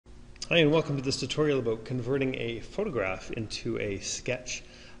Hi, and welcome to this tutorial about converting a photograph into a sketch.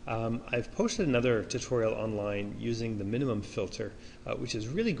 I've posted another tutorial online using the minimum filter, which is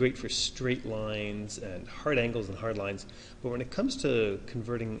really great for straight lines and hard angles and hard lines. But when it comes to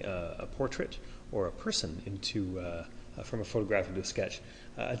converting a portrait or a person into from a photograph into a sketch,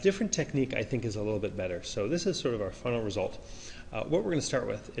 a different technique I think is a little bit better. So this is sort of our final result. What we're going to start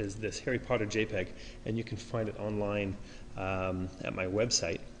with is this Harry Potter JPEG, and you can find it online at my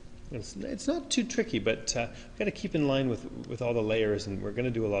website. It's not too tricky, but we've got to keep in line with all the layers, and we're going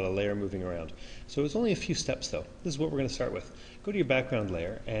to do a lot of layer moving around. So it's only a few steps, though. This is what we're going to start with. Go to your background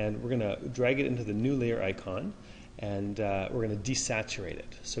layer, and we're going to drag it into the new layer icon, and we're going to desaturate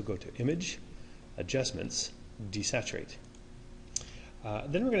it. So go to Image, Adjustments, Desaturate.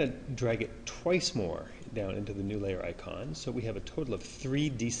 Then we're going to drag it twice more down into the new layer icon. So we have a total of 3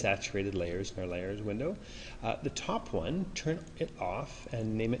 desaturated layers in our layers window. The top one, turn it off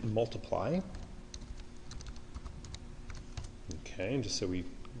and name it Multiply. Okay, just so we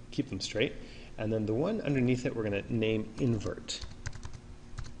keep them straight. And then the one underneath it we're going to name Invert.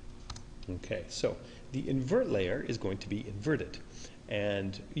 Okay, so the invert layer is going to be inverted.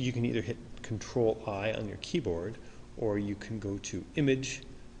 And you can either hit Control-I on your keyboard, or you can go to Image,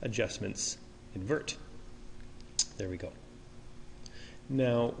 Adjustments, Invert. There we go.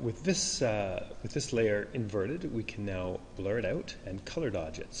 Now with this layer inverted, we can now blur it out and color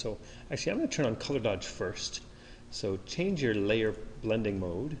dodge it. So actually I'm going to turn on color dodge first. So change your layer blending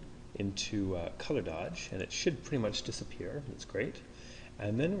mode into color dodge, and it should pretty much disappear. That's great.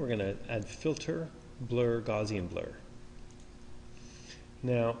 And then we're going to add filter, blur, Gaussian blur.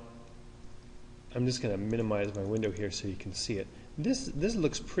 Now I'm just going to minimize my window here so you can see it. This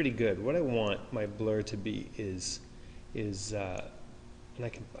looks pretty good. What I want my blur to be is and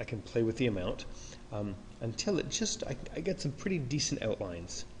I can play with the amount until it just I get some pretty decent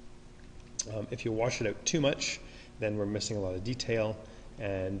outlines. If you wash it out too much, then we're missing a lot of detail,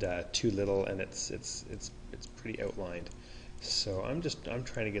 and too little, and it's pretty outlined. So I'm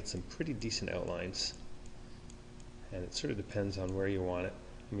trying to get some pretty decent outlines, and it sort of depends on where you want it.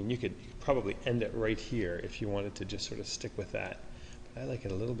 I mean, you could probably end it right here if you wanted to just sort of stick with that. But I like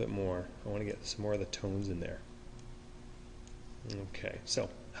it a little bit more. I want to get some more of the tones in there. Okay, so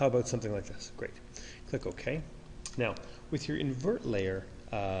how about something like this? Great. Click OK. Now, with your invert layer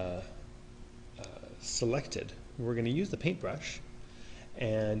selected, we're going to use the paintbrush,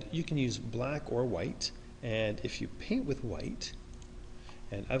 and you can use black or white. And if you paint with white,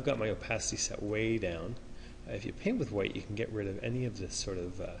 and I've got my opacity set way down, if you paint with white, you can get rid of any of this sort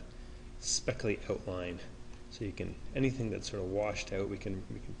of speckly outline. So you can, anything that's sort of washed out, we can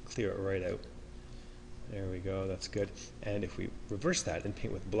clear it right out. There we go, that's good. And if we reverse that and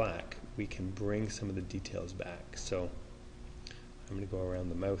paint with black, we can bring some of the details back. So I'm going to go around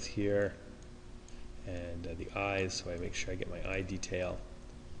the mouth here, and the eyes, so I make sure I get my eye detail.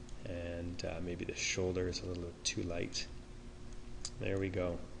 And maybe the shoulder is a little bit too light. There we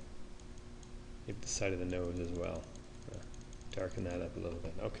go. Maybe the side of the nose as well. Darken that up a little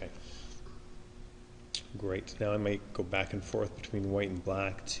bit. Okay. Great. Now I might go back and forth between white and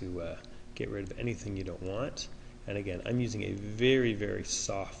black to get rid of anything you don't want. And again, I'm using a very, very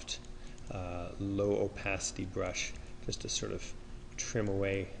soft, low opacity brush just to sort of trim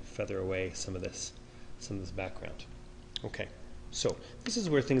away, feather away some of this background. Okay. So this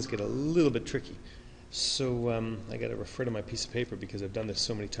is where things get a little bit tricky. So I got to refer to my piece of paper because I've done this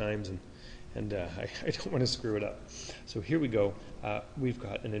so many times, and I don't want to screw it up. So here we go. We've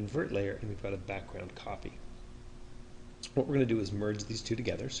got an invert layer, and we've got a background copy. What we're going to do is merge these two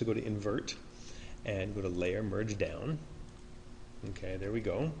together. So go to Invert, and go to Layer, Merge Down. Okay, there we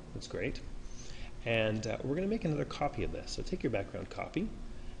go. That's great. And we're going to make another copy of this. So take your background copy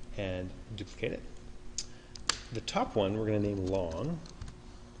and duplicate it. The top one we're going to name Long,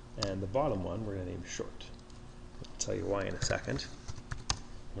 and the bottom one we're going to name Short. I'll tell you why in a second.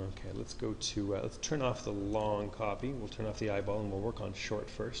 Okay, let's go to, let's turn off the long copy. We'll turn off the eyeball and we'll work on Short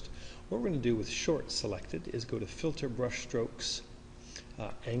first. What we're going to do with Short selected is go to Filter, Brush Strokes,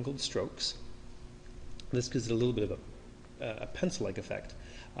 Angled Strokes. This gives it a little bit of a pencil-like effect.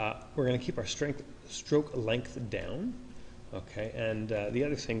 We're going to keep our stroke length down. Okay, and the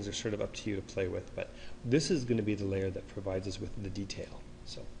other things are sort of up to you to play with, but this is going to be the layer that provides us with the detail.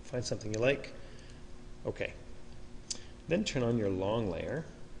 So find something you like. Okay. Then turn on your long layer,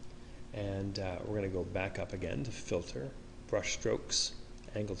 and we're going to go back up again to Filter, Brush Strokes,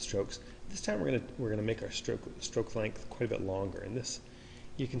 Angled Strokes. This time we're going to make our stroke length quite a bit longer, and this,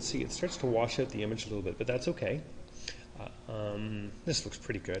 you can see it starts to wash out the image a little bit, but that's okay. This looks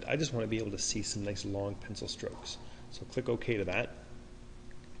pretty good. I just want to be able to see some nice long pencil strokes. So click OK to that.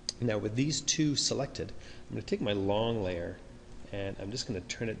 Now with these two selected, I'm going to take my long layer and I'm just going to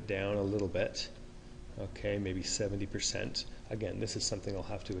turn it down a little bit. Okay, maybe 70%. Again, this is something I'll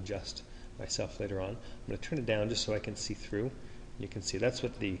have to adjust myself later on. I'm going to turn it down just so I can see through. You can see that's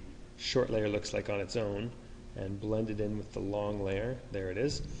what the short layer looks like on its own, and blend it in with the long layer. There it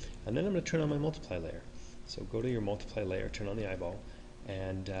is. And then I'm going to turn on my multiply layer. So go to your multiply layer, turn on the eyeball,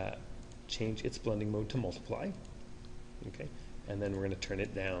 and change its blending mode to multiply. Okay, and then we're going to turn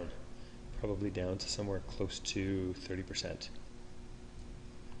it down, probably down to somewhere close to 30%.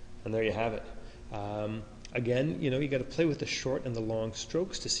 And there you have it. Again, you got to play with the short and the long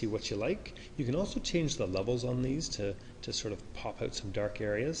strokes to see what you like. You can also change the levels on these to sort of pop out some dark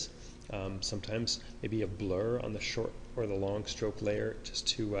areas. Sometimes maybe a blur on the short or the long stroke layer just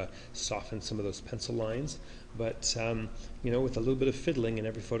to soften some of those pencil lines. But with a little bit of fiddling, and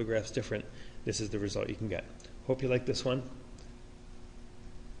every photograph's different, this is the result you can get. Hope you like this one.